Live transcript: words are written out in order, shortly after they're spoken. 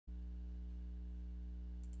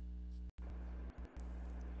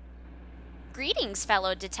Greetings,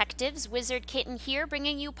 fellow detectives. Wizard Kitten here,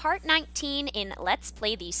 bringing you part 19 in Let's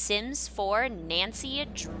Play The Sims for Nancy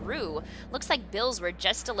Drew. Looks like bills were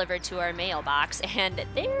just delivered to our mailbox, and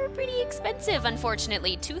they're pretty expensive,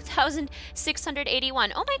 unfortunately.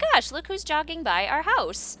 $2,681. Oh my gosh, look who's jogging by our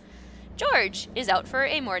house. George is out for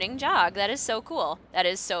a morning jog. That is so cool. That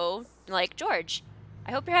is so like George.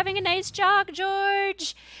 I hope you're having a nice jog,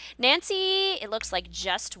 George. Nancy, it looks like,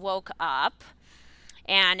 just woke up,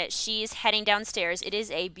 and she's heading downstairs. It is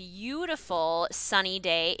a beautiful sunny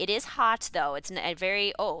day. It is hot though. It's a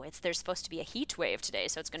very, there's supposed to be a heat wave today,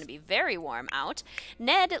 so it's going to be very warm out.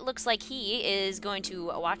 Ned, it looks like he is going to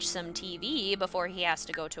watch some TV before he has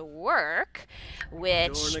to go to work,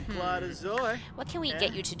 which, what can we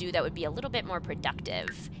get you to do that would be a little bit more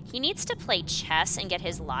productive? He needs to play chess and get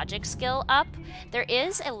his logic skill up. There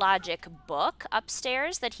is a logic book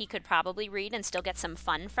upstairs that he could probably read and still get some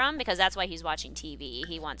fun from, because that's why he's watching TV.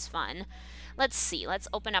 He wants fun. Let's see. Let's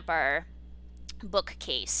open up our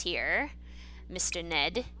bookcase here. Mr.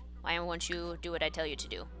 Ned, why won't you do what I tell you to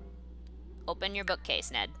do? Open your bookcase,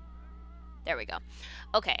 Ned. There we go.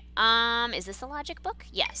 Okay. Is this a logic book?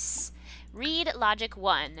 Yes. Read Logic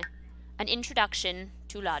 1. An Introduction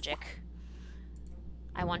to Logic.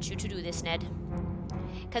 I want you to do this, Ned.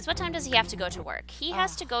 Because what time does he have to go to work? He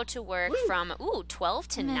has to go to work from, 12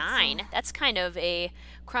 to 9. That's kind of a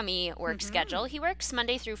crummy work schedule. He works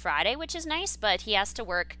Monday through Friday, which is nice, but he has to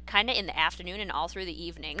work kind of in the afternoon and all through the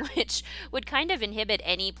evening, which would kind of inhibit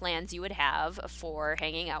any plans you would have for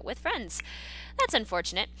hanging out with friends. That's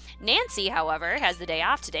unfortunate. Nancy, however, has the day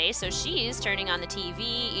off today, so she's turning on the TV,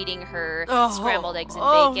 eating her scrambled eggs and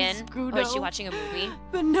bacon. Oh, is she watching a movie?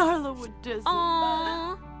 Banarla would do.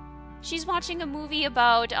 Aww. She's watching a movie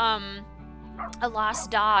about, a lost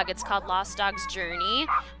dog. It's called Lost Dog's Journey.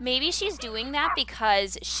 Maybe she's doing that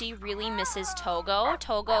because she really misses Togo.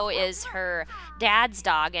 Togo is her dad's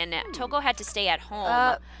dog, and Togo had to stay at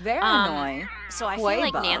home. Very annoying. So I feel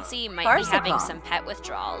like Nancy might be having some pet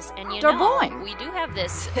withdrawals. And you know, we do have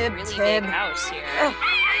this really big house here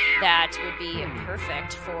that would be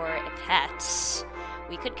perfect for a pet.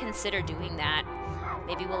 We could consider doing that.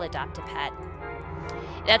 Maybe we'll adopt a pet.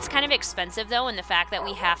 That's kind of expensive, though, and the fact that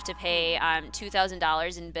we have to pay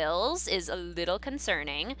 $2,000 in bills is a little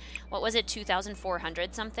concerning. What was it,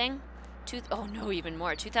 2,400 something? Oh, no, even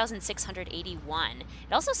more, 2,681.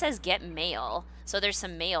 It also says get mail, so there's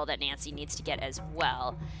some mail that Nancy needs to get as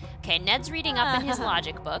well. Okay, Ned's reading up in his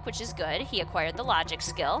logic book, which is good. He acquired the logic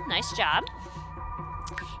skill. Nice job.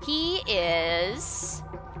 He is...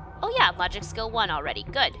 Oh yeah, Logic Skill 1 already.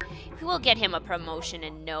 Good. We will get him a promotion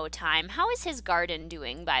in no time. How is his garden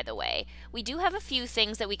doing, by the way? We do have a few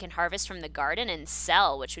things that we can harvest from the garden and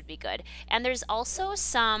sell, which would be good. And there's also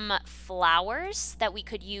some flowers that we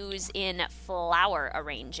could use in flower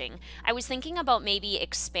arranging. I was thinking about maybe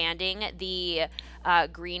expanding the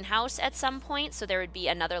greenhouse at some point, so there would be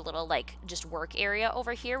another little, like, just work area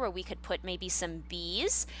over here where we could put maybe some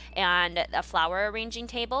bees and a flower arranging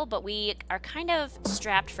table, but we are kind of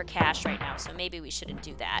strapped for cash right now, so maybe we shouldn't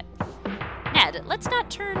do that. Ned, let's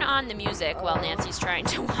not turn on the music while Nancy's trying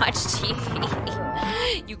to watch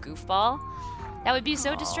TV. You goofball. That would be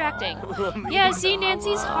so distracting. Yeah, see,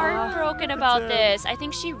 Nancy's heartbroken about this. I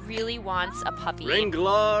think she really wants a puppy. And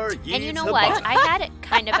you know what? I had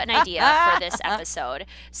kind of an idea for this episode.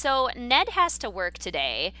 So Ned has to work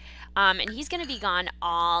today, and he's going to be gone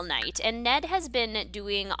all night. And Ned has been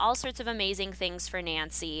doing all sorts of amazing things for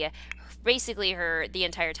Nancy, basically the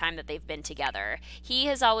entire time that they've been together. He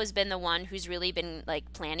has always been the one who's really been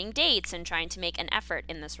like planning dates and trying to make an effort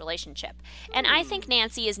in this relationship. And I think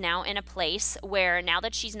Nancy is now in a place where, now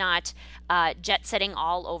that she's not jet setting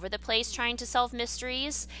all over the place trying to solve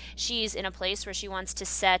mysteries, she's in a place where she wants to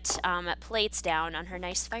set plates down on her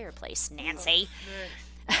nice fireplace. Nancy.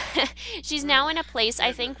 She's now in a place,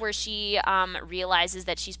 I think, where she realizes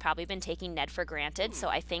that she's probably been taking Ned for granted. So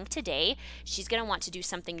I think today she's going to want to do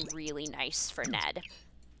something really nice for Ned,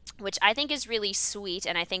 which I think is really sweet,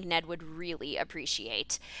 and I think Ned would really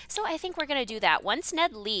appreciate. So I think we're going to do that. Once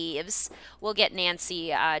Ned leaves, we'll get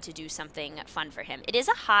Nancy to do something fun for him. It is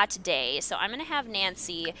a hot day, so I'm going to have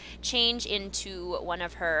Nancy change into one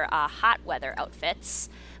of her hot weather outfits.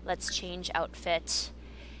 Let's change outfit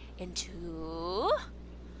into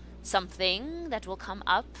something that will come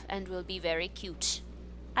up and will be very cute.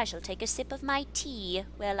 I shall take a sip of my tea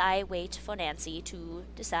while I wait for Nancy to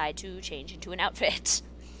decide to change into an outfit.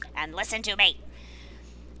 And listen to me.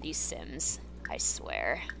 These Sims, I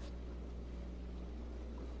swear.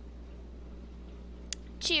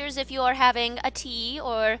 Cheers if you're having a tea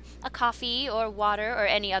or a coffee or water or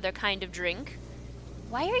any other kind of drink.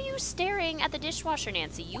 Why are you staring at the dishwasher,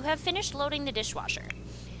 Nancy? You have finished loading the dishwasher.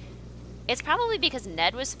 It's probably because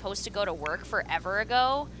Ned was supposed to go to work forever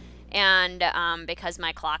ago, and because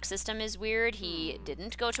my clock system is weird, he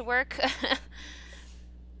didn't go to work.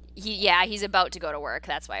 He's about to go to work.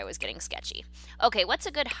 That's why I was getting sketchy. Okay, what's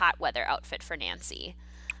a good hot weather outfit for Nancy?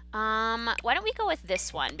 Why don't we go with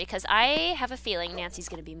this one? Because I have a feeling Nancy's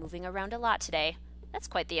going to be moving around a lot today. That's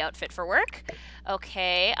quite the outfit for work.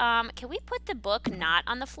 Okay, can we put the book not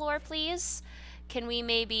on the floor, please? Can we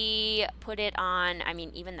maybe put it on, I mean,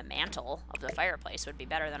 even the mantle of the fireplace would be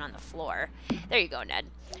better than on the floor. There you go, Ned.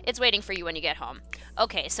 It's waiting for you when you get home.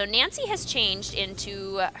 Okay, so Nancy has changed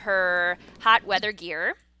into her hot weather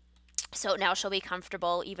gear. So now she'll be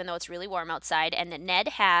comfortable even though it's really warm outside. And Ned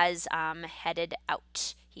has headed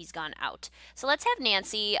out. He's gone out. So let's have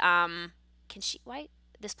Nancy, why?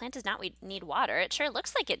 This plant does not need water. It sure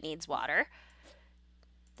looks like it needs water.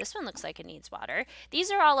 This one looks like it needs water.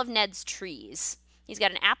 These are all of Ned's trees. He's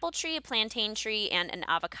got an apple tree, a plantain tree, and an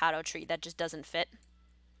avocado tree that just doesn't fit.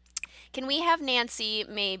 Can we have Nancy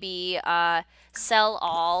maybe sell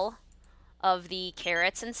all of the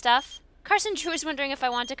carrots and stuff? Carson Drew is wondering if I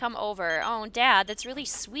want to come over. Oh, Dad, that's really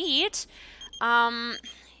sweet.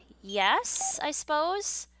 Yes, I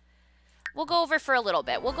suppose. We'll go over for a little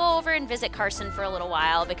bit. We'll go over and visit Carson for a little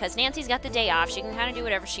while because Nancy's got the day off. She can kind of do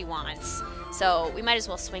whatever she wants. So we might as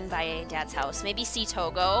well swing by Dad's house. Maybe see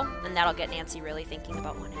Togo, and that'll get Nancy really thinking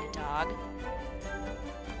about wanting a dog.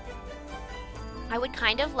 I would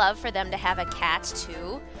kind of love for them to have a cat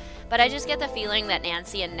too, but I just get the feeling that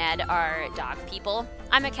Nancy and Ned are dog people.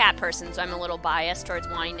 I'm a cat person, so I'm a little biased towards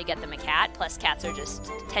wanting to get them a cat. Plus, cats are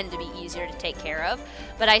tend to be easier to take care of.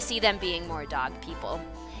 But I see them being more dog people.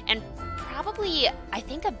 And probably, I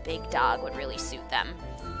think a big dog would really suit them.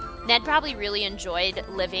 Ned probably really enjoyed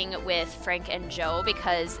living with Frank and Joe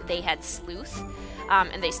because they had Sleuth,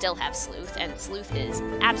 and they still have Sleuth, and Sleuth is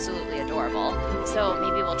absolutely adorable. So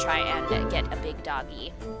maybe we'll try and get a big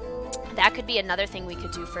doggy. That could be another thing we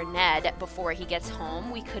could do for Ned before he gets home.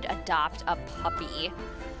 We could adopt a puppy.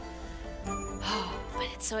 Oh, but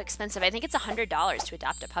it's so expensive. I think it's $100 to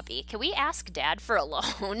adopt a puppy. Can we ask Dad for a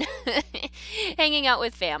loan? Hanging out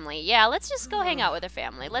with family. Yeah, let's just go hang out with a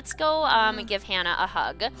family. Let's go give Hannah a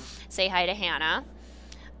hug. Say hi to Hannah.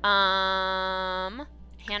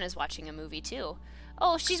 Hannah's watching a movie too.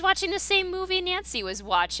 Oh, she's watching the same movie Nancy was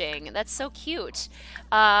watching. That's so cute.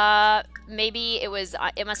 Maybe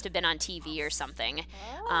it must have been on TV or something.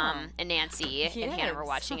 And Nancy and Hannah were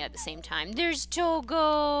watching it at the same time. There's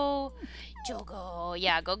Togo. Togo.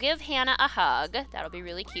 Yeah, go give Hannah a hug. That'll be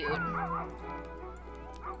really cute.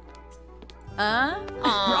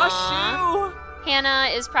 Brush. Hannah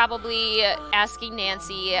is probably asking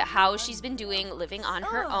Nancy how she's been doing living on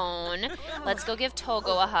her own. Let's go give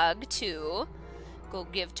Togo a hug, too. Go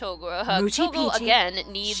give Togo a hug. Moochie Togo, Peachy,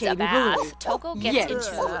 again, needs a bath. Baloo. Togo gets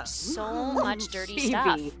into so much dirty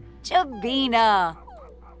stuff. Chabina.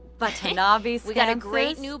 Watanabe. We got a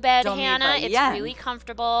great new bed, Hannah. It's really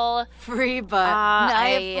comfortable. Free, but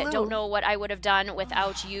I don't know what I would have done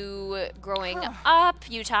without you growing up.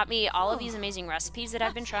 You taught me all of these amazing recipes that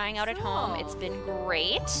I've been trying out at home. It's been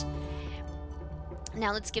great.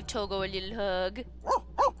 Now let's give Togo a little hug.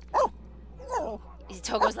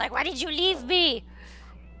 Togo's like, why did you leave me?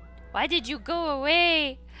 Why did you go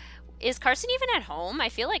away? Is Carson even at home? I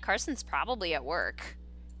feel like Carson's probably at work.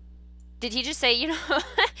 Did he just say, you know,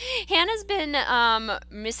 Hannah's been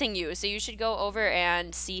missing you, so you should go over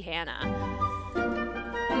and see Hannah.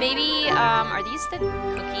 Maybe, are these the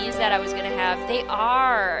cookies that I was going to have? They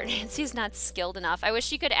are. Nancy's not skilled enough. I wish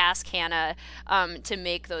she could ask Hannah to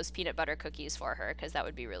make those peanut butter cookies for her, because that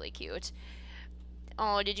would be really cute.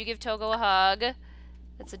 Oh, did you give Togo a hug?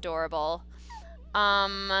 That's adorable.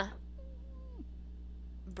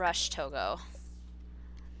 Brush Togo.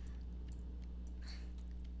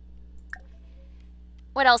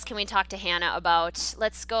 What else can we talk to Hannah about?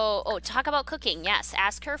 Let's go, talk about cooking. Yes,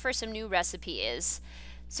 ask her for some new recipes.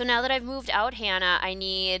 So now that I've moved out, Hannah, I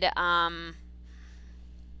need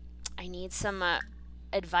some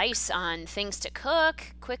advice on things to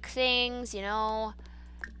cook, quick things, you know.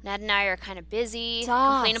 Ned and I are kind of busy.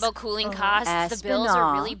 Complain about cooling costs. The bills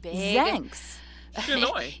are really big. Thanks.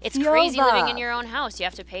 It's crazy living in your own house. You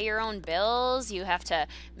have to pay your own bills. You have to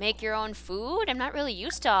make your own food. I'm not really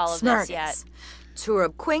used to all of this yet.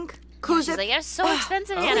 Turub Quink. Yeah, she's like, it's so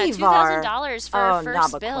expensive, Hannah. $2,000 for our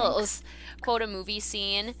first bills. Quote a movie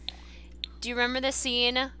scene. Do you remember the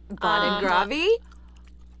scene? Bon and Gravy?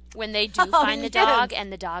 When they do find the dog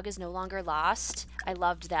and the dog is no longer lost. I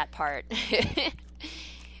loved that part.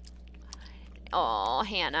 Oh,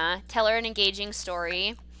 Hannah. Tell her an engaging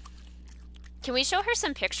story. Can we show her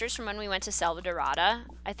some pictures from when we went to Salvadorada?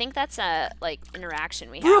 I think that's a, like,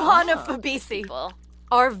 interaction we have. Ruhana Fabisi. People.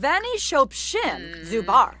 Arvani Shopshin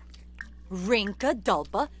Zubar. Rinka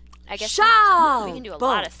Dulpa. I guess Shal. we can do a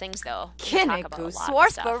lot of things, though. Kiniku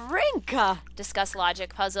Swarspa Rinka. Discuss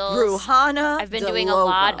logic puzzles. Ruhana I've been doing a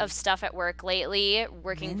lot of stuff at work lately,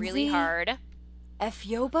 working really hard.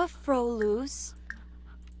 Efyoba Frolus.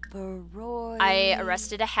 Baroy. I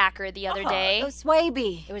arrested a hacker the other day.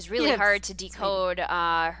 It was really hard to decode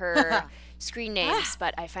her screen names,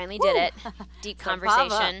 but I finally did it. Deep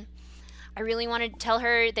conversation. I really want to tell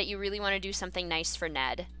her that you really want to do something nice for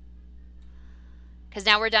Ned. Because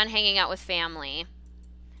now we're done hanging out with family.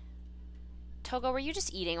 Togo, were you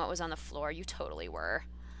just eating what was on the floor? You totally were.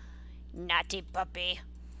 Naughty puppy.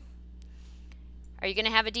 Are you going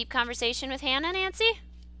to have a deep conversation with Hannah, Nancy?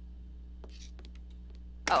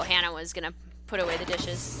 Oh, Hannah was going to put away the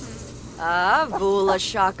dishes. Vula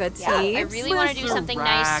Shaka tea. Yeah, I really want to do something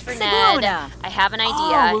nice for Ned. I have an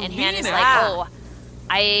idea, and Hannah's like, oh,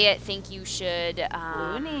 I think you should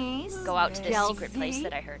go out to this secret place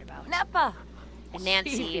that I heard about. And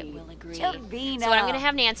Nancy will agree. So what I'm going to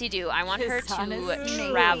have Nancy do, I want her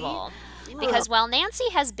to travel. Because while Nancy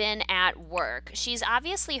has been at work, she's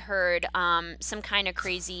obviously heard some kind of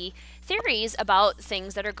crazy theories about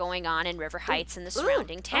things that are going on in River Heights and the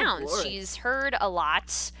surrounding towns. She's heard a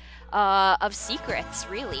lot of secrets,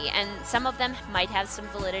 really, and some of them might have some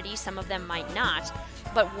validity, some of them might not.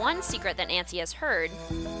 But one secret that Nancy has heard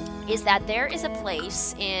is that there is a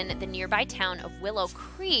place in the nearby town of Willow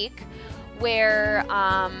Creek where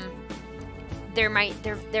there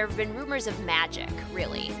have been rumors of magic,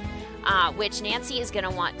 really. Which Nancy is going to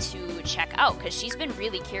want to check out because she's been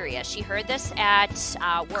really curious. She heard this at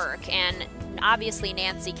work, and obviously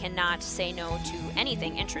Nancy cannot say no to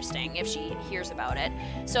anything interesting if she hears about it.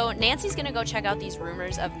 So Nancy's going to go check out these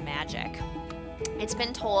rumors of magic. It's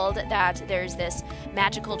been told that there's this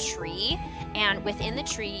magical tree, and within the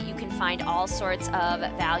tree you can find all sorts of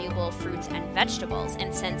valuable fruits and vegetables.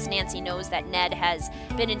 And since Nancy knows that Ned has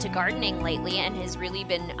been into gardening lately and has really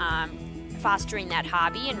been fostering that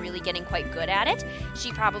hobby and really getting quite good at it,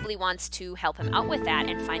 she probably wants to help him out with that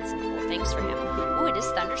and find some cool things for him. Ooh, it is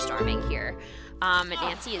thunderstorming here.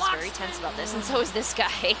 Nancy is very tense about this, and so is this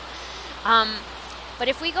guy. But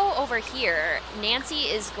if we go over here, Nancy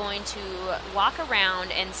is going to walk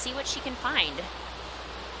around and see what she can find.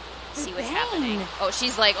 See what's happening. Oh,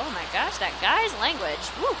 she's like, oh my gosh, that guy's language.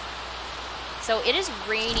 Woo. So it is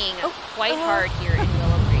raining quite hard here in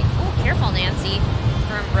Willow Creek. Oh, careful, Nancy.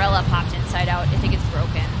 Her umbrella popped inside out. I think it's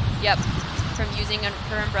broken. Yep. From using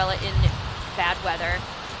her umbrella in bad weather.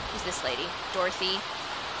 Who's this lady? Dorothy.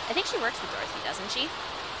 I think she works with Dorothy, doesn't she?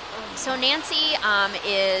 So Nancy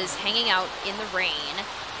is hanging out in the rain,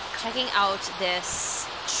 checking out this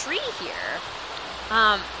tree here,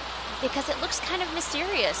 because it looks kind of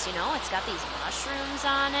mysterious, you know? It's got these mushrooms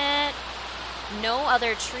on it. No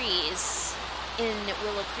other trees in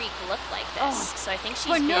Willow Creek look like this, so I think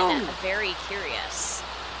she's been very curious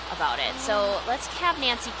about it. So let's have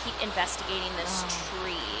Nancy keep investigating this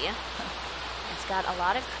tree. It's got a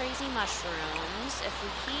lot of crazy mushrooms. If we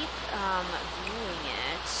keep viewing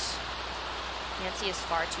it, Nancy is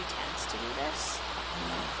far too tense to do this.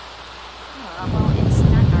 Well, it's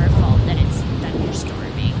not our fault that it's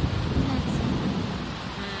thunderstorming.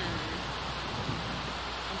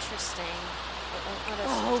 Interesting. It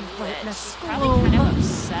won't let us do it. She's probably kind of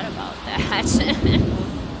upset about that.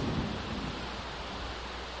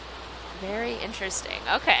 Very interesting.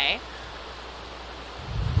 Okay.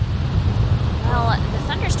 Well, the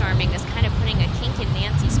thunderstorming is kind of putting a kink in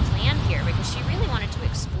Nancy's plan here because she really wanted to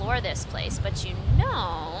explore this place. But you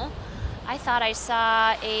know, I thought I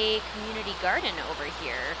saw a community garden over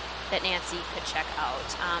here that Nancy could check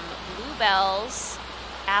out. Bluebells,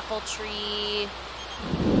 apple tree,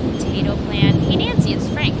 potato plant. Hey Nancy, it's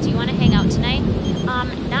Frank. Do you want to hang out tonight?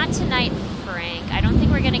 Not tonight, Frank. I don't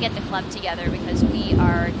think we're going to get the club together because we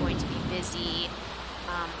are going to be busy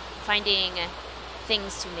finding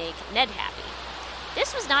things to make Ned happy.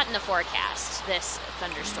 This was not in the forecast, this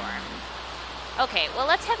thunderstorm. Okay, well,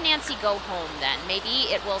 let's have Nancy go home then. Maybe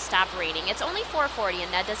it will stop raining. It's only 4:40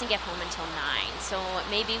 and Ned doesn't get home until 9. So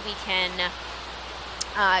maybe we can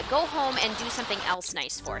go home and do something else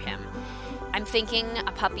nice for him. I'm thinking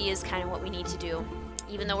a puppy is kind of what we need to do,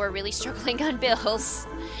 even though we're really struggling on bills.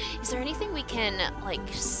 Is there anything we can, like,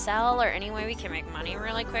 sell or any way we can make money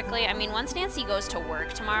really quickly? I mean, once Nancy goes to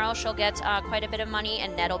work tomorrow, she'll get quite a bit of money,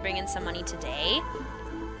 and Ned will bring in some money today.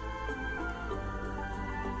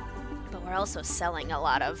 But we're also selling a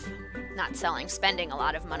lot of, not selling, spending a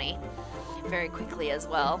lot of money very quickly as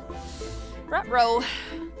well. Ruh-roh.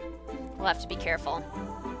 We'll have to be careful.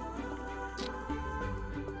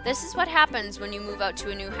 This is what happens when you move out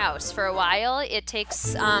to a new house. For a while, it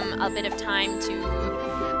takes a bit of time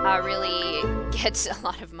to really get a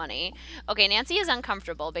lot of money. Okay, Nancy is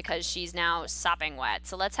uncomfortable because she's now sopping wet.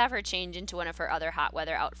 So let's have her change into one of her other hot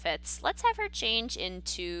weather outfits. Let's have her change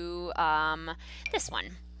into this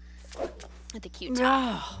one with the cute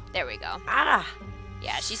top. There we go.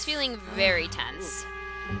 Yeah, she's feeling very tense.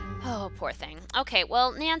 Oh, poor thing. Okay,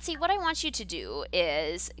 well, Nancy, what I want you to do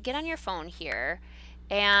is get on your phone here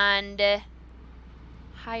and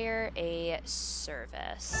hire a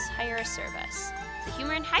service. Hire a service. The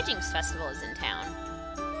Humor and Hijinks Festival is in town.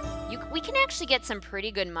 We can actually get some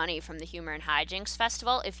pretty good money from the Humor and Hijinks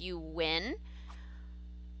Festival if you win.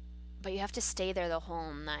 But you have to stay there the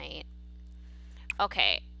whole night.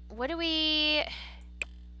 Okay, what do we...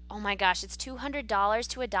 Oh my gosh, it's $200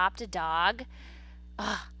 to adopt a dog.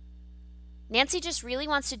 Ugh. Nancy just really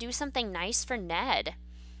wants to do something nice for Ned.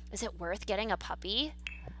 Is it worth getting a puppy?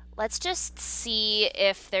 Let's just see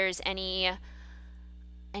if there's any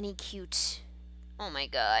cute... Oh my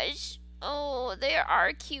gosh. Oh, there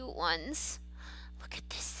are cute ones. Look at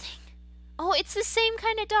this thing. Oh, it's the same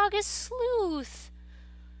kind of dog as Sleuth.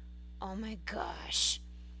 Oh my gosh.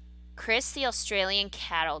 Chris, the Australian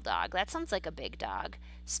cattle dog. That sounds like a big dog.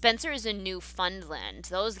 Spencer is a Newfoundland.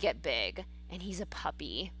 Those get big. And he's a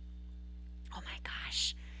puppy. Oh my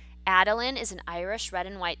gosh. Adeline is an Irish red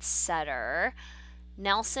and white setter.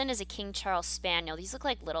 Nelson is a King Charles Spaniel. These look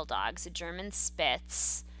like little dogs. A German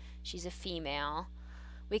Spitz. She's a female.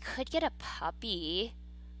 We could get a puppy.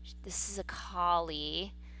 This is a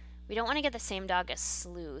collie. We don't want to get the same dog as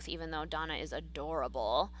Sleuth, even though Donna is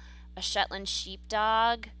adorable. A Shetland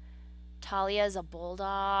sheepdog. Talia is a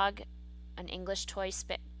bulldog. An English toy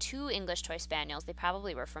two English toy spaniels. They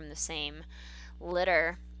probably were from the same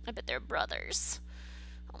litter. I bet they're brothers.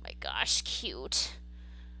 Oh my gosh, cute.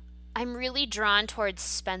 I'm really drawn towards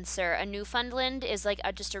Spencer. A Newfoundland is like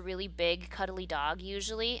just a really big, cuddly dog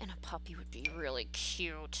usually, and a puppy would be really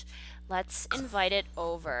cute. Let's invite it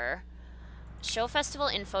over. Show festival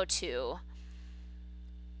info 2.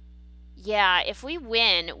 Yeah, if we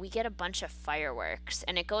win, we get a bunch of fireworks,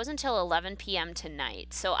 and it goes until 11 p.m.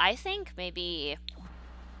 tonight. So I think maybe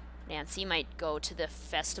Nancy might go to the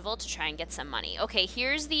festival to try and get some money. Okay,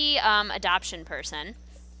 here's the adoption person.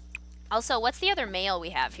 Also, what's the other mail we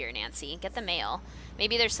have here, Nancy? Get the mail.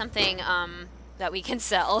 Maybe there's something that we can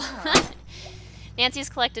sell. Nancy's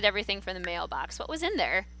collected everything from the mailbox. What was in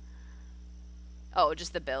there? Oh,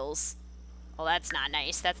 just the bills. Oh, that's not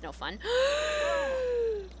nice. That's no fun.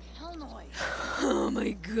 Hell no. Oh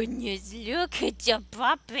my goodness, look at the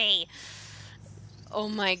puppy. Oh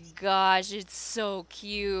my gosh, it's so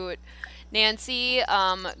cute. Nancy,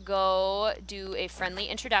 go do a friendly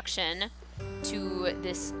introduction to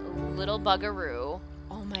this little buggeroo.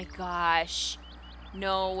 Oh my gosh.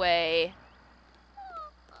 No way.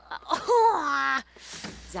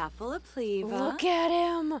 Zaphalapleva. Look at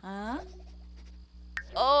him.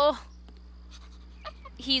 Oh.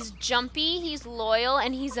 He's jumpy, he's loyal,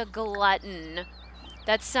 and he's a glutton.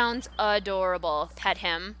 That sounds adorable. Pet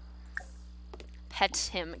him.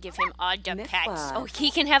 Pet him. Give him all the pets. Oh,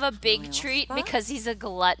 he can have a big treat because he's a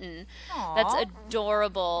glutton. Aww. That's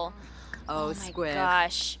adorable. Oh my Squiff.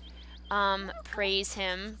 Gosh. Praise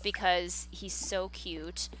him because he's so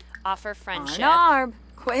cute. Offer friendship. Arnarb.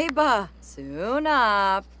 Queba. Soon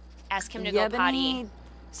up. Ask him to go potty.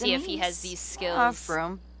 See if he has these skills.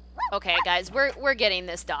 Okay, guys, we're getting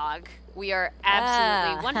this dog. We are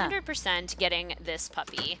absolutely 100% getting this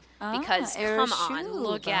puppy because come on,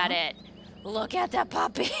 look at it. Look at the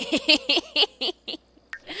puppy.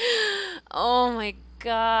 Oh my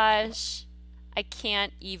gosh. I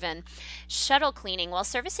can't even. Shuttle cleaning. While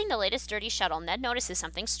servicing the latest dirty shuttle, Ned notices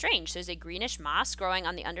something strange. There's a greenish moss growing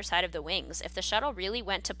on the underside of the wings. If the shuttle really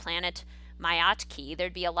went to planet Myotki,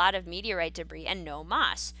 there'd be a lot of meteorite debris and no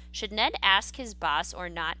moss. Should Ned ask his boss or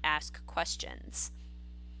not ask questions?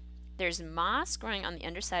 There's moss growing on the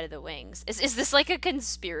underside of the wings. Is this like a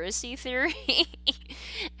conspiracy theory?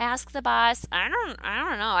 Ask the boss. I don't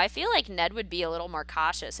know. I feel like Ned would be a little more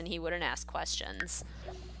cautious and he wouldn't ask questions.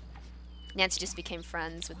 Nancy just became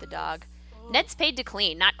friends with the dog. Ned's paid to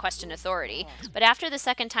clean, not question authority. But after the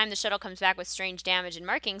second time the shuttle comes back with strange damage and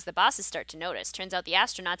markings, the bosses start to notice. Turns out the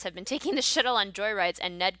astronauts have been taking the shuttle on joyrides,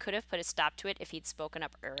 and Ned could have put a stop to it if he'd spoken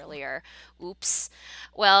up earlier. Oops.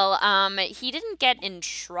 Well, he didn't get in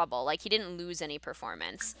trouble. Like, he didn't lose any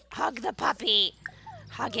performance. Hug the puppy.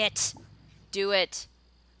 Hug it. Do it.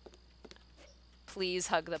 Please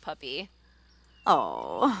hug the puppy.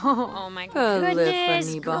 Oh. Oh my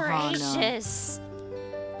goodness gracious.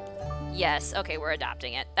 Yes, okay, we're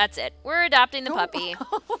adopting it. That's it. We're adopting the puppy.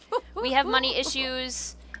 We have money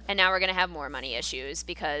issues, and now we're going to have more money issues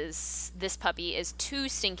because this puppy is too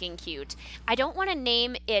stinking cute. I don't want to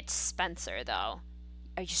name it Spencer, though.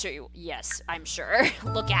 Are you sure? Yes, I'm sure.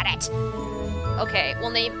 Look at it. Okay,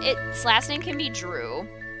 we'll name it. Its last name can be Drew.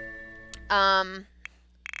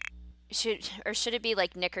 Should it be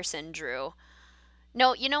like Nickerson Drew?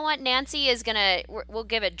 No, you know what? Nancy is gonna. We'll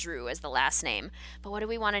give it Drew as the last name. But what do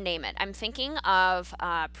we want to name it? I'm thinking of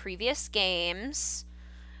previous games.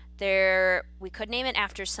 We could name it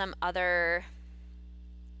after some other.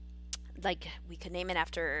 Like we could name it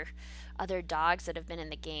after other dogs that have been in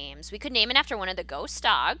the games. We could name it after one of the ghost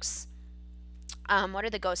dogs. What are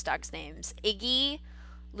the ghost dogs' names? Iggy,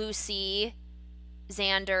 Lucy,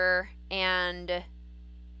 Xander, and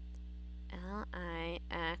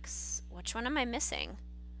Lix. Which one am I missing?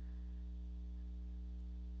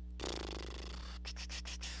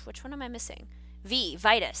 Which one am I missing?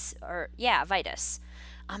 Vitus. Vitus.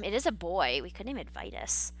 It is a boy. We could name it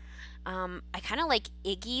Vitus. I kind of like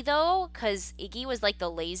Iggy, though, because Iggy was like the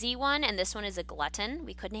lazy one, and this one is a glutton.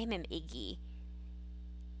 We could name him Iggy.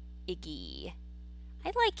 Iggy.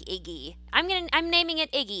 I like Iggy. I'm naming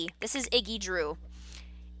it Iggy. This is Iggy Drew.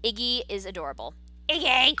 Iggy is adorable.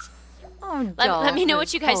 Iggy! Oh, let me know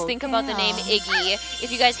what you guys think about the name Iggy.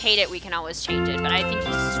 If you guys hate it, we can always change it, but I think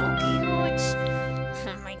he's so cute.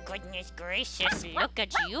 Oh my goodness gracious. Look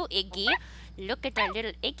at you, Iggy. Look at that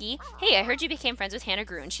little Iggy. Hey, I heard you became friends with Hannah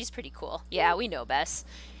Gruen. She's pretty cool. Yeah, we know Bess.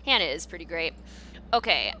 Hannah is pretty great.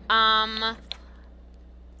 Okay,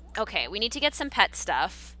 okay, we need to get some pet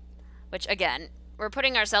stuff, which, again, we're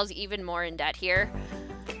putting ourselves even more in debt here.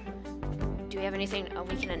 Do we have anything? Oh,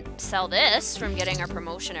 we can sell this from getting our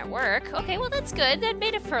promotion at work. Okay, well, that's good. That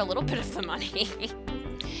made it for a little bit of the money.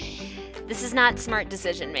 This is not smart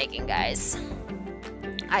decision making, guys.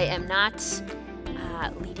 I am not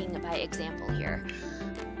leading by example here.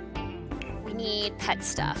 We need pet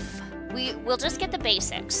stuff. We'll just get the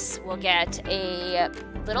basics. We'll get a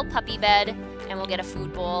little puppy bed, and we'll get a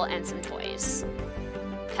food bowl and some toys.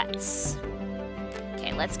 Pets.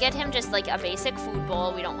 Okay, let's get him just like a basic food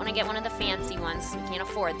bowl. We don't want to get one of the fancy ones. We can't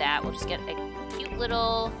afford that. We'll just get a cute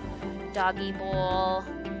little doggy bowl.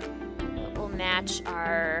 We'll match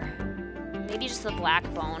our, maybe just the black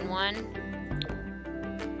bone one.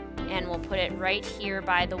 And we'll put it right here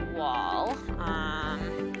by the wall.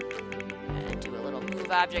 I'm gonna do a little move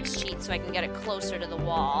objects cheat so I can get it closer to the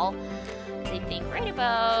wall. So I think right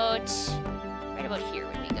about here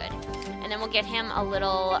would be good. And then we'll get him a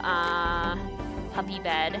little puppy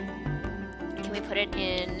bed. Can we put it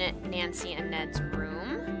in Nancy and Ned's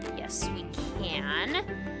room? Yes, we can.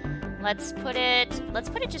 Let's put it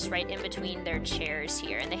just right in between their chairs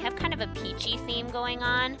here. And they have kind of a peachy theme going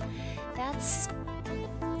on. That's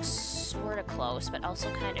sort of close, but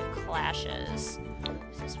also kind of clashes.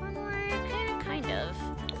 Does this one work? Kind of.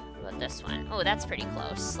 What about this one? Oh, that's pretty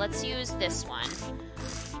close. Let's use this one.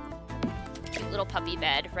 Cute little puppy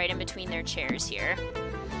bed right in between their chairs here.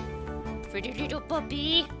 Pretty little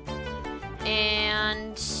puppy.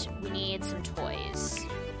 And we need some toys.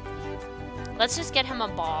 Let's just get him a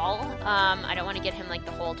ball. I don't want to get him like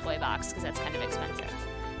the whole toy box because that's kind of expensive.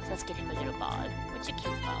 So let's get him a little ball. What's a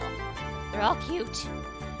cute ball? They're all cute.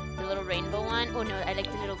 The little rainbow one. Oh no, I like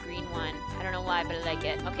the little green one. I don't know why, but I like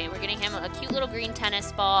it. Okay, we're getting him a cute little green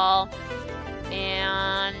tennis ball.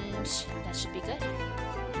 And that should be good.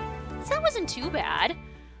 That wasn't too bad.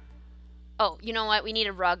 Oh, you know what? We need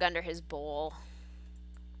a rug under his bowl.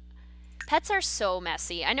 Pets are so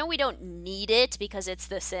messy. I know we don't need it because it's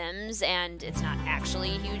The Sims and it's not actually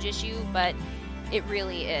a huge issue, but it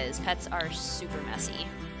really is. Pets are super messy.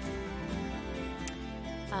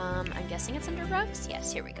 I'm guessing it's under rugs?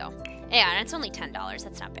 Yes, here we go. Yeah, and it's only $10.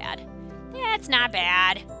 That's not bad. Yeah, it's not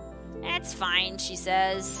bad. That's fine, she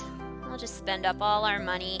says. I'll just spend up all our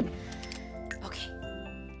money. Okay.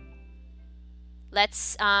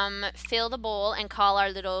 Let's fill the bowl and call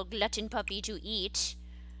our little glutton puppy to eat.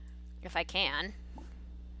 If I can.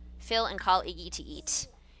 Fill and call Iggy to eat.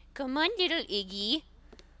 Come on, little Iggy.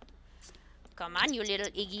 Come on, you little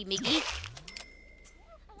Iggy Miggy.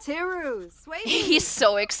 Tiru, sweetie. He's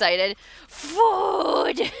so excited.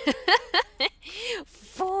 Food!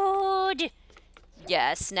 Food!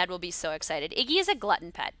 Yes, Ned will be so excited. Iggy is a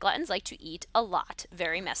glutton pet. Gluttons like to eat a lot,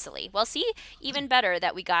 very messily. Well, see, even better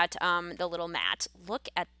that we got the little mat. Look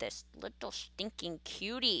at this little stinking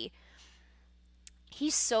cutie.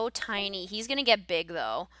 He's so tiny. He's going to get big,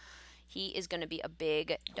 though. He is going to be a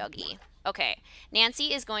big doggy. Okay,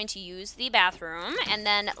 Nancy is going to use the bathroom, and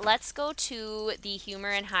then let's go to the Humor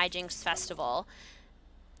and Hijinks Festival.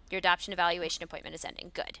 Your adoption evaluation appointment is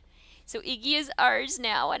ending. Good. So Iggy is ours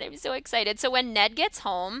now, and I'm so excited. So when Ned gets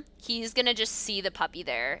home, he's going to just see the puppy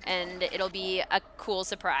there, and it'll be a cool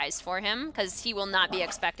surprise for him because he will not be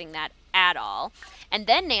expecting that at all. And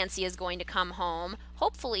then Nancy is going to come home,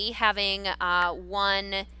 hopefully having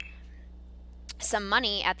won some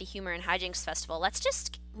money at the Humor and Hijinks Festival. Let's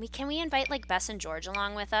just, can we invite like Bess and George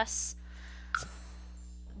along with us?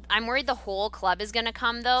 I'm worried the whole club is going to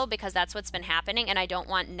come, though, because that's what's been happening, and I don't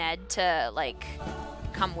want Ned to, like,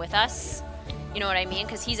 come with us. You know what I mean?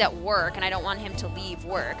 Because he's at work, and I don't want him to leave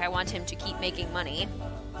work. I want him to keep making money.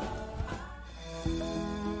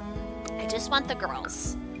 I just want the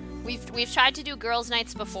girls. We've tried to do girls'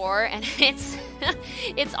 nights before, and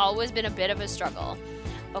it's always been a bit of a struggle.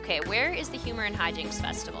 Okay, where is the Humor and Hijinks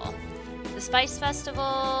Festival? The Spice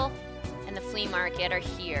Festival and the Flea Market are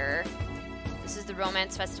here. This is the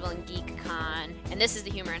Romance Festival and GeekCon, and this is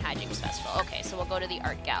the Humor and Hijinks Festival. Okay, so we'll go to the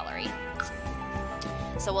art gallery.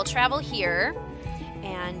 So we'll travel here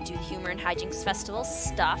and do the Humor and Hijinks Festival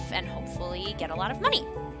stuff and hopefully get a lot of money.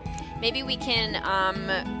 Maybe we can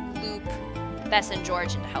loop Bess and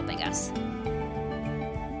George into helping us.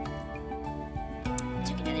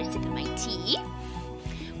 Took another sip of my tea.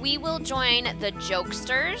 We will join the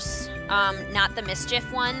Jokesters, not the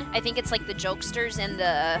Mischief one. I think it's like the Jokesters and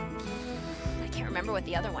the... remember what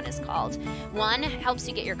the other one is called. One helps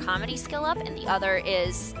you get your comedy skill up, and the other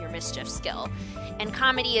is your mischief skill. And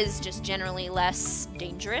comedy is just generally less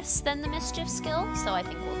dangerous than the mischief skill, so I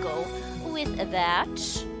think we'll go with that.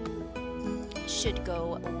 Should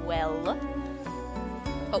go well.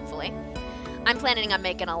 Hopefully. I'm planning on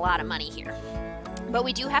making a lot of money here. But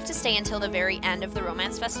we do have to stay until the very end of the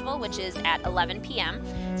Romance Festival, which is at 11 p.m.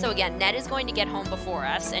 So again, Ned is going to get home before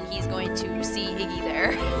us, and he's going to see Iggy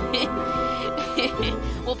there.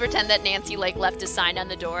 We'll pretend that Nancy left a sign on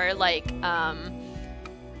the door,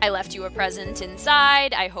 I left you a present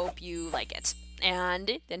inside. I hope you like it.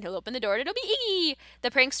 And then he'll open the door, and it'll be Iggy! The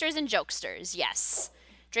pranksters and jokesters, yes.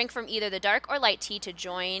 Drink from either the dark or light tea to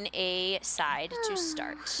join a side to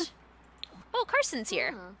start. Oh, Carson's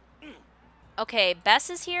here. Okay, Bess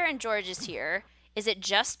is here and George is here. Is it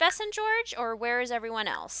just Bess and George, or where is everyone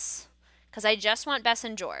else? Because I just want Bess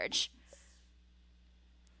and George.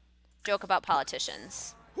 Joke about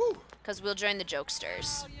politicians. Because we'll join the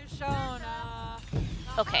jokesters.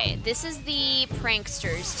 Okay, this is the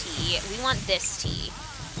pranksters tea. We want this tea.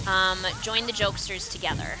 Join the jokesters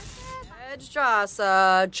together. There's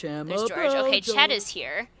George. Okay, Chet is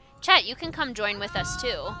here. Chet, you can come join with us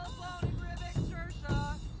too.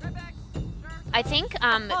 I think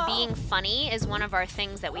being funny is one of our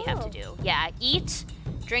things that we have to do. Yeah, eat,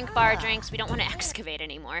 drink bar drinks. We don't want to excavate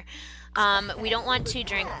anymore. We don't want to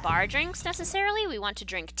drink bar drinks necessarily. We want to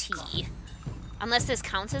drink tea. Unless this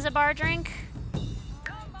counts as a bar drink.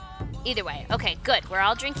 Either way. Okay, good. We're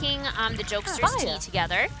all drinking the Jokesters tea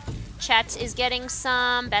together. Chet is getting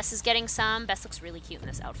some. Bess is getting some. Bess looks really cute in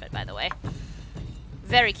this outfit, by the way.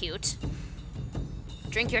 Very cute.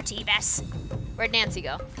 Drink your tea, Bess. Where'd Nancy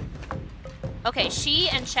go? Okay, she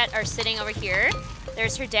and Chet are sitting over here.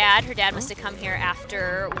 There's her dad. Her dad must have come here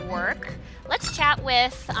after work. Let's chat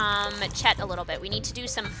with Chet a little bit. We need to do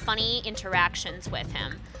some funny interactions with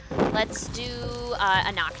him. Let's do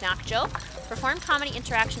a knock-knock joke. Perform comedy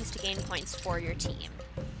interactions to gain points for your team.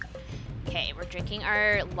 Okay, we're drinking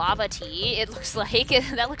our lava tea, it looks like.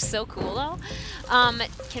 That looks so cool, though.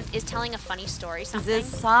 Is telling a funny story something? This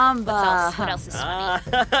samba. What else is funny?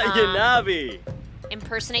 Yanabi.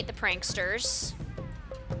 Impersonate the pranksters.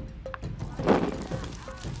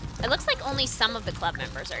 It looks like only some of the club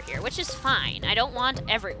members are here, which is fine. I don't want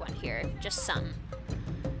everyone here, just some.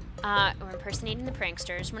 We're impersonating the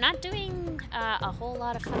pranksters. We're not doing a whole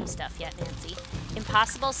lot of funny stuff yet, Nancy.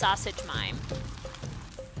 Impossible sausage mime.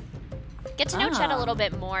 Get to know Chet a little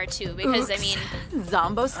bit more, too, because, I mean...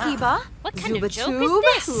 Zombo skiba. What kind of joke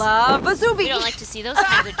is this? Lava zubi. We don't like to see those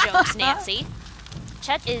kinds of jokes, Nancy.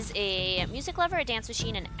 Chet is a music lover, a dance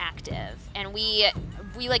machine, and active. And we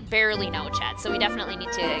like barely know Chet, so we definitely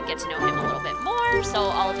need to get to know him a little bit more, so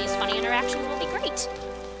all of these funny interactions will be great.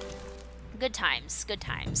 Good times, good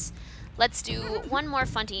times. Let's do one more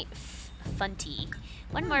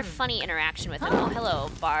one more funny interaction with him. Oh, hello,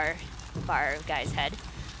 bar guy's head.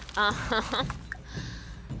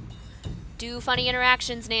 Do funny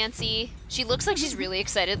interactions, Nancy. She looks like she's really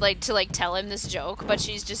excited to tell him this joke, but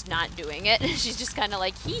she's just not doing it. She's just kind of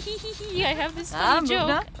like, hee hee hee hee, I have this funny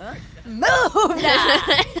joke. Move!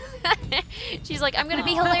 She's like, I'm gonna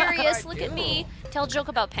be hilarious, look at me. Tell a joke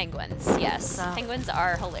about penguins. Yes, penguins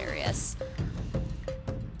are hilarious.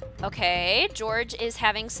 Okay, George is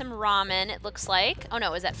having some ramen, it looks like. Oh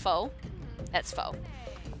no, is that pho? That's pho.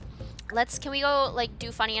 Can we go, like,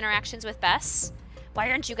 do funny interactions with Bess? Why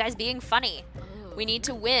aren't you guys being funny? We need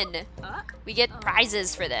to win. We get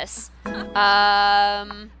prizes for this.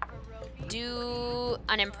 Do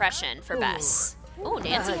an impression for Bess. Oh,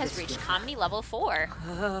 Nancy has reached comedy level 4.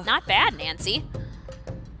 Not bad, Nancy.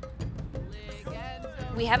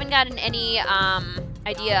 We haven't gotten any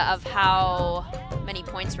idea of how many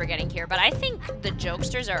points we're getting here, but I think the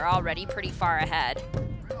jokesters are already pretty far ahead.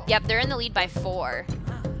 Yep, they're in the lead by 4.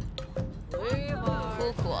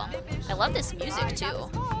 Cool, cool. I love this music, too.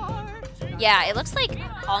 Yeah, it looks like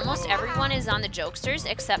almost everyone is on the jokesters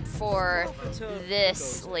except for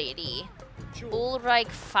this lady, Ulrich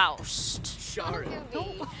Faust. She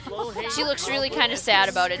looks really kind of sad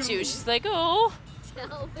about it, too. She's like, oh,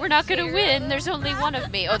 we're not going to win. There's only one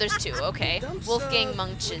of me. Oh, there's 2. Okay. Wolfgang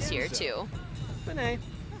Munch is here, too.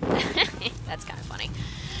 That's kind of funny.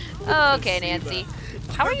 Okay, Nancy.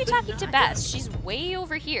 How are you talking to Bess? She's way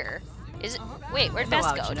over here. Wait, where'd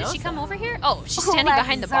Bess go? Did she come over here? Oh, she's standing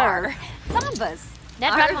behind the bar. Ned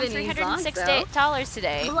got home $306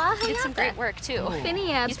 today. He did some great work, too.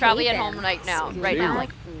 He's probably at home right now.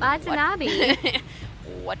 Like,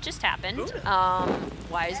 what just happened?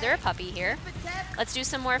 Why is there a puppy here? Let's do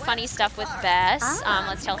some more funny stuff with Bess.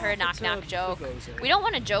 Let's tell her a knock-knock joke. We don't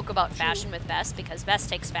want to joke about fashion with Bess because Bess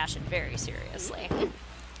takes fashion very seriously.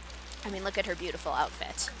 I mean, look at her beautiful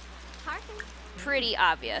outfit. Pretty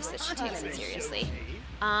obvious that she takes it seriously.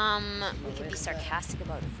 We could be sarcastic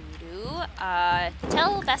about voodoo.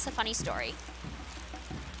 Tell Bess a funny story.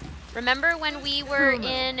 Remember when we were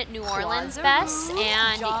in New Orleans, Bess,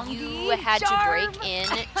 and you had to break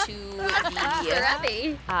into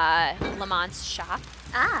the Lamont's shop?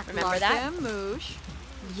 Remember that?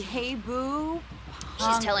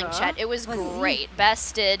 She's telling Chet it was great.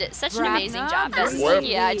 Bess did such an amazing job. Bess is like,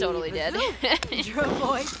 yeah, I totally did. It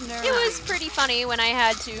was pretty funny when I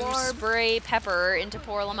had to spray pepper into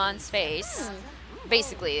poor Lamont's face.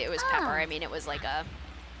 Basically, it was pepper. I mean, it was like a,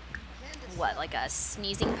 like a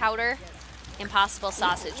sneezing powder? Impossible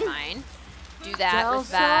sausage mine. Do that with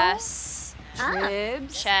Bess.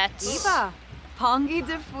 Chet. Do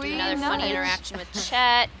another funny interaction with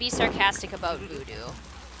Chet. Be sarcastic about voodoo.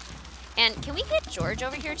 And can we get George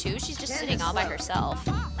over here, too? She's just sitting all by herself.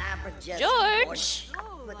 George!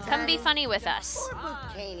 Come be funny with us.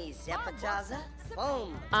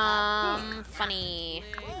 Funny.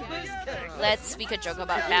 We could joke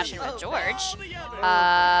about fashion with George. We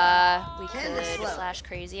could flash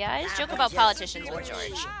crazy eyes. Joke about politicians with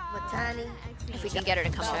George. If we can get her to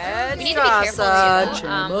come over. We need to be careful, too.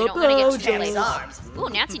 We don't want to get too late. Ooh,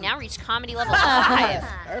 Nancy now reached comedy level 5.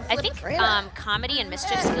 I think comedy and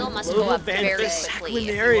mischief skill must go up very quickly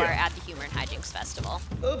if you are at the Humor and Hijinks Festival.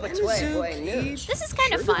 This is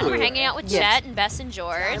kind of fun. We're hanging out with Chet and Bess and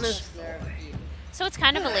George. So it's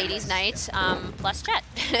kind of a ladies' night, plus Chet.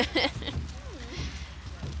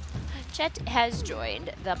 Chet has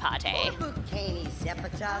joined the party.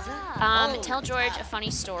 Tell George a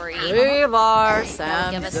funny story. Give us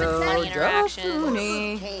some funny interaction.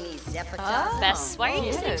 Bess, why are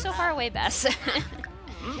you sitting so far away, Bess? And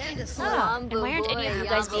why aren't any of you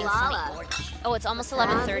guys being funny? Oh, it's almost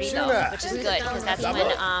 11:30 though, which is good because that's when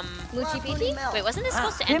wait, wasn't this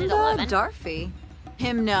supposed to end at 11?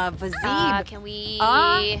 Himna Vazib. Can we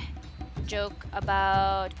joke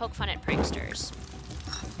about poke fun at pranksters?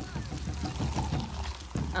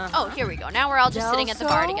 Oh, here we go. Now we're all just sitting at the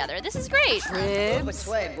bar together. This is great. Very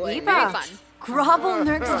fun. Grovel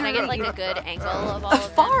Can I get like a good angle of all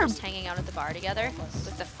of them just hanging out at the bar together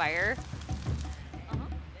with the fire?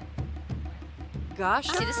 Gosh,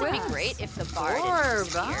 see, this would be great if the bar didn't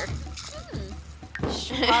disappear.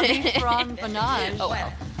 Oh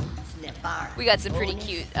well. We got some pretty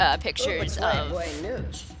cute pictures of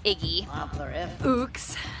Iggy.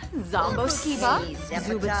 Ooks, Zombo Skiba,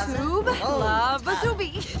 Zubatube, Lava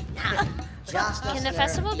Zubi. Can the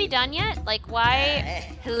festival be done yet? Like, why?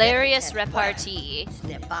 Hilarious repartee.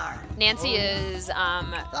 Nancy is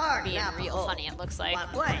being real funny, it looks like.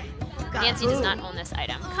 Nancy does not own this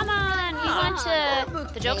item. Come on, we want to...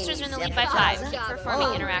 The jokesters are in the lead by 5. Keep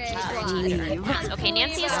performing interactions for routine. Okay,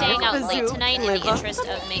 Nancy is staying out late tonight in the interest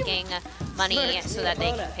of making money so that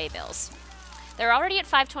they can pay bills. They're already at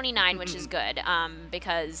 5:29, which is good,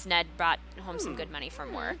 because Ned brought home some good money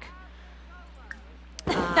from work.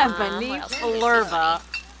 What else can we do funny?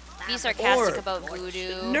 be sarcastic about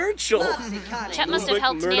voodoo. Nurchel. Chet must have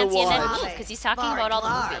helped Nancy and Ned move because he's talking about all the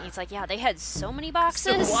moving. He's like, yeah, they had so many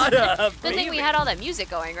boxes. Good thing we had all that music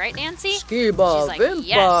going, right, Nancy? She's like,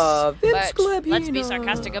 yes, but let's be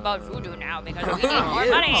sarcastic about voodoo now because we need more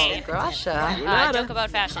money. Joke about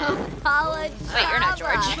fashion. Wait, you're not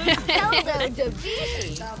George.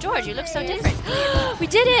 George, you look so different. We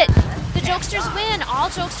did it! The jokesters win. All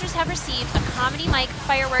jokesters have received a comedy mic,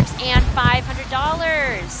 fireworks, and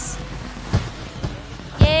 $500.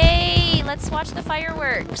 Yay! Let's watch the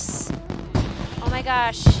fireworks. Oh my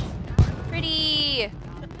gosh. Pretty.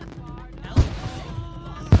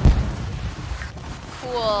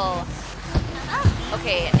 Cool.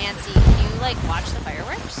 Okay, Nancy, can you, like, watch the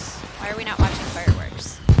fireworks? Why are we not watching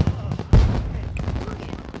fireworks?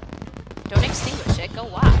 Don't extinguish it. Go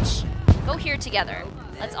watch. Go here together.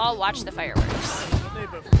 Let's all watch the fireworks.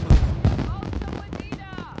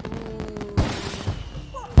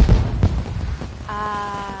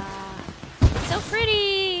 It's so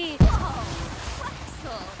pretty.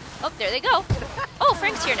 Oh, there they go. Oh,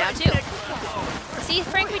 Frank's here now, too. See,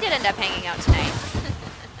 Frank, we did end up hanging out tonight.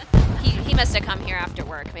 He must have come here after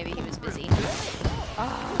work. Maybe he was busy.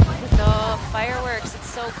 Oh, look at the fireworks. It's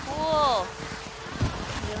so cool.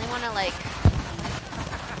 I really want to, like...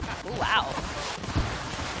 Ooh, wow.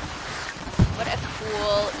 What a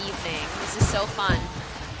cool evening. This is so fun.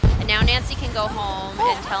 And now Nancy can go home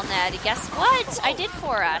and tell Ned, guess what I did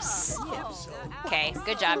for us? Okay,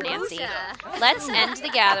 good job, Nancy. Let's end the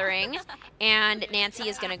gathering, and Nancy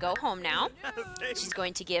is going to go home now. She's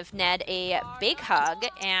going to give Ned a big hug,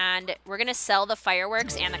 and we're going to sell the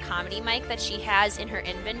fireworks and the comedy mic that she has in her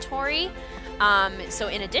inventory. So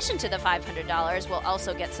in addition to the $500, we'll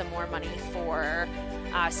also get some more money for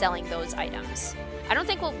selling those items. I don't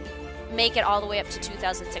think we'll make it all the way up to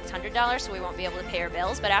 $2,600, so we won't be able to pay our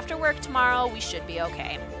bills, but after work tomorrow, we should be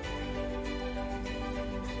okay.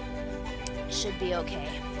 Should be okay.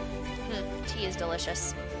 Tea is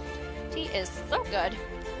delicious. Tea is so good.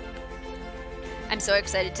 I'm so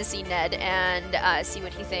excited to see Ned and see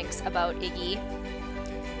what he thinks about Iggy.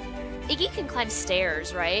 Iggy can climb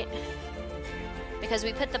stairs, right? Because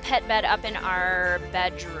we put the pet bed up in our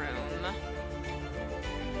bedroom.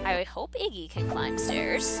 I hope Iggy can climb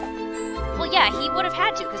stairs. Well, yeah, he would have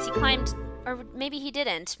had to because he climbed, or maybe he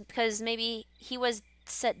didn't, because maybe he was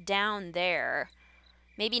set down there.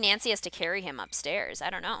 Maybe Nancy has to carry him upstairs. I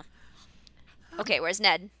don't know. Okay, where's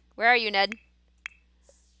Ned? Where are you, Ned?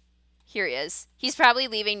 Here he is. He's probably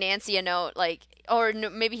leaving Nancy a note, like, or no,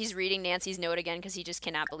 maybe he's reading Nancy's note again because he just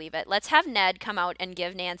cannot believe it. Let's have Ned come out and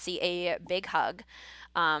give Nancy a big hug.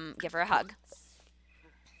 Give her a hug.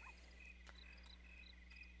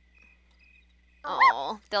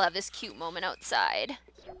 Oh, they'll have this cute moment outside.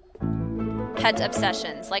 Pet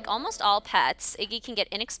obsessions. Like almost all pets, Iggy can get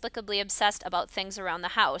inexplicably obsessed about things around the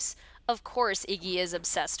house. Of course, Iggy is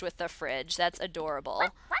obsessed with the fridge. That's adorable.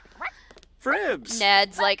 Fribs.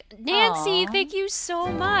 Ned's like, Nancy, thank you so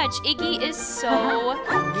much. Iggy is so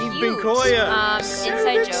cute.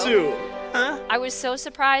 Inside joke. Huh? I was so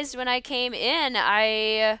surprised when I came in.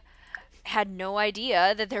 I had no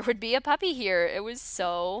idea that there would be a puppy here. It was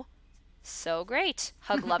so great.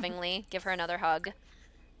 Hug lovingly. Give her another hug.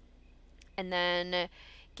 And then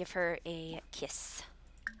give her a kiss.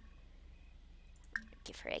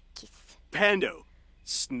 Give her a kiss. Pando.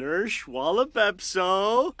 Snursh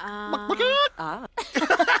Wallabepso.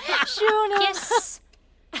 Kiss.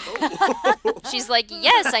 She's like,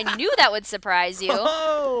 yes, I knew that would surprise you.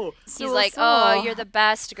 He's like, oh, you're the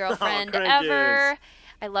best girlfriend ever.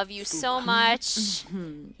 I love you so much.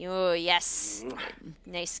 Oh, yes.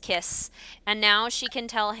 Nice kiss. And now she can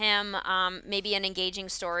tell him maybe an engaging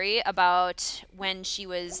story about when she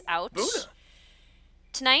was out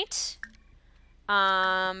tonight.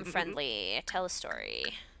 Friendly. Tell a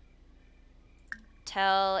story.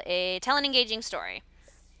 Tell an engaging story.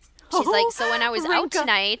 She's like, so when I was out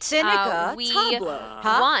tonight, we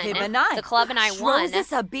won. The club and I won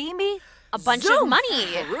a bunch of money.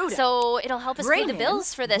 So it'll help us pay the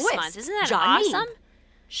bills for this month. Isn't that awesome?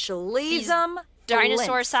 These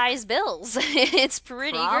dinosaur-sized bills. It's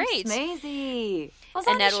pretty great.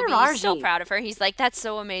 And Ned will be so proud of her. He's like, that's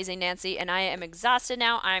so amazing, Nancy. And I am exhausted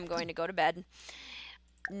now. I'm going to go to bed.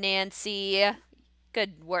 Nancy,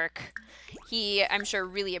 good work. He, I'm sure,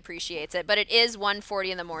 really appreciates it. But it is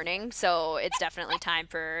 1:40 in the morning, so it's definitely time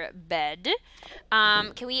for bed.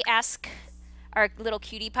 Can we ask our little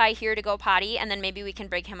cutie pie here to go potty, and then maybe we can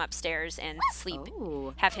bring him upstairs and sleep,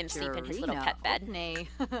 have him sleep in his little pet bed.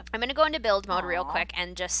 I'm going to go into build mode real quick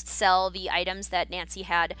and just sell the items that Nancy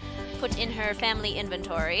had put in her family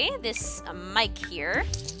inventory. This mic here,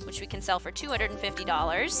 which we can sell for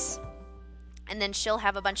 $250. And then she'll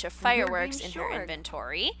have a bunch of fireworks in her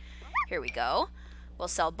inventory. Here we go. We'll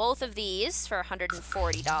sell both of these for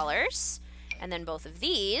 $140. And then both of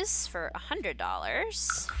these for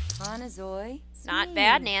 $100. Not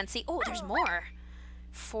bad, Nancy. Oh, there's more.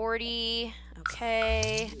 40.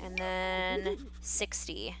 Okay. And then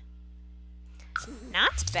 60.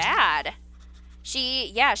 Not bad.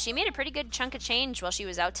 She made a pretty good chunk of change while she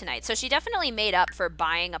was out tonight. So she definitely made up for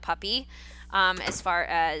buying a puppy as far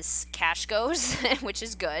as cash goes, which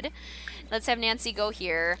is good. Let's have Nancy go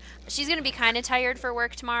here. She's going to be kind of tired for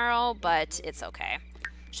work tomorrow, but it's okay.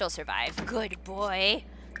 She'll survive. Good boy.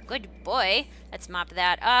 Good boy. Let's mop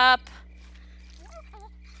that up.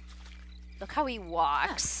 Look how he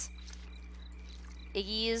walks.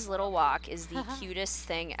 Iggy's little walk is the cutest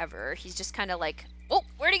thing ever. He's just kind of like, oh,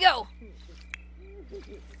 where'd he go?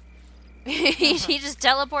 He just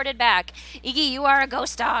teleported back. Iggy, you are a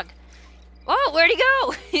ghost dog. Oh, where'd he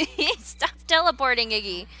go? Stop teleporting,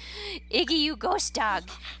 Iggy. Iggy, you ghost dog.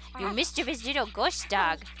 You mischievous little ghost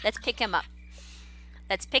dog. Let's pick him up.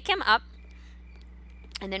 Let's pick him up.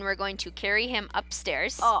 And then we're going to carry him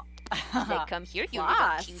upstairs. Oh. They come here, you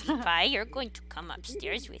little cutie pie. You're going to come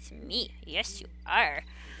upstairs with me. Yes, you are.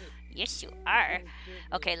 Yes, you are.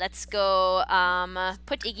 Okay, let's go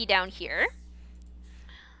put Iggy down here.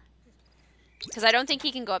 Because I don't think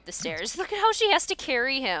he can go up the stairs. Look at how she has to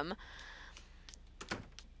carry him.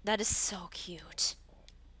 That is so cute.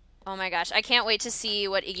 Oh my gosh. I can't wait to see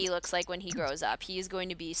what Iggy looks like when he grows up. He is going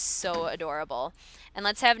to be so adorable. And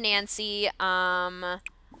let's have Nancy. I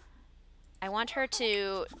want her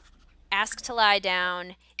to ask to lie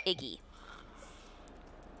down Iggy.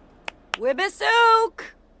 Wibbasook!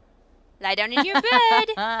 Lie down in your bed.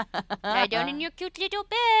 Lie down in your cute little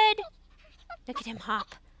bed. Look at him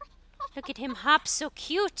hop. Look at him hop, so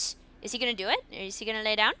cute. Is he going to do it? Or is he going to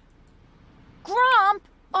lay down? Grump!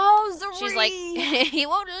 Oh, Zari! She's like, he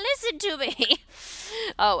won't listen to me.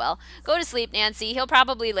 Oh, well. Go to sleep, Nancy. He'll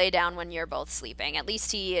probably lay down when you're both sleeping. At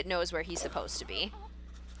least he knows where he's supposed to be.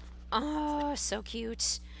 Oh, so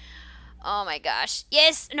cute. Oh, my gosh.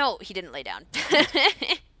 Yes! No, he didn't lay down.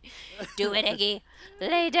 Do it, Iggy.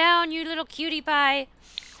 Lay down, you little cutie pie.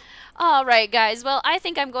 All right, guys. Well, I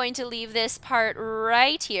think I'm going to leave this part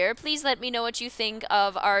right here. Please let me know what you think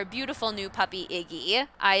of our beautiful new puppy, Iggy.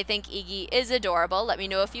 I think Iggy is adorable. Let me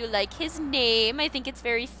know if you like his name. I think it's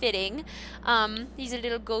very fitting. He's a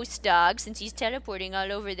little ghost dog since he's teleporting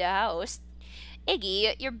all over the house.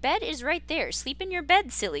 Iggy, your bed is right there. Sleep in your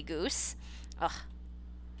bed, silly goose. Ugh.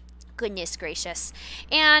 Goodness gracious.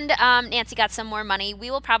 And Nancy got some more money. We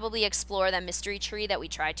will probably explore the mystery tree that we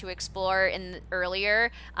tried to explore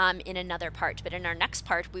earlier in another part. But in our next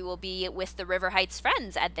part, we will be with the River Heights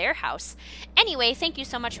friends at their house. Anyway, thank you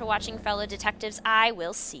so much for watching, fellow detectives. I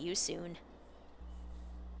will see you soon.